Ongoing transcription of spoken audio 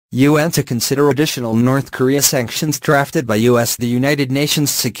UN to consider additional North Korea sanctions drafted by U.S. The United Nations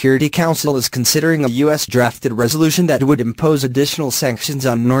Security Council is considering a U.S.-drafted resolution that would impose additional sanctions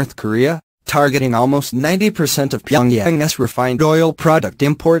on North Korea, targeting almost 90% of Pyongyang's refined oil product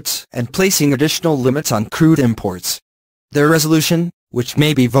imports and placing additional limits on crude imports. The resolution, which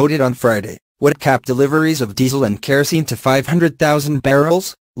may be voted on Friday, would cap deliveries of diesel and kerosene to 500,000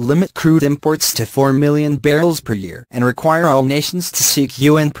 barrels, limit crude imports to 4 million barrels per year, and require all nations to seek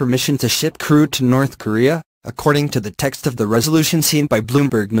UN permission to ship crude to North Korea, according to the text of the resolution seen by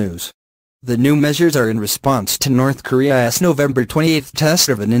Bloomberg News. The new measures are in response to North Korea's November 28 test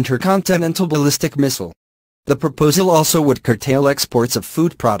of an intercontinental ballistic missile. The proposal also would curtail exports of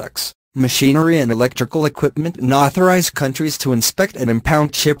food products, machinery and electrical equipment and authorize countries to inspect and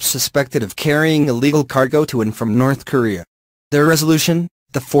impound ships suspected of carrying illegal cargo to and from North Korea. The resolution,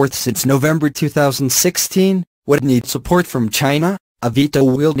 the fourth since November 2016, would need support from China, a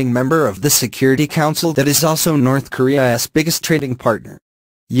veto-wielding member of the Security Council that is also North Korea's biggest trading partner.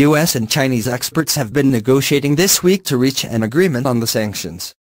 U.S. and Chinese experts have been negotiating this week to reach an agreement on the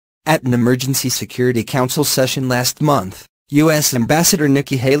sanctions. At an emergency Security Council session last month, U.S. Ambassador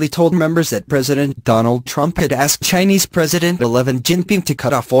Nikki Haley told members that President Donald Trump had asked Chinese President Xi Jinping to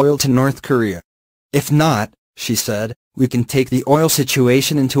cut off oil to North Korea. If not, she said, we can take the oil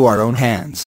situation into our own hands.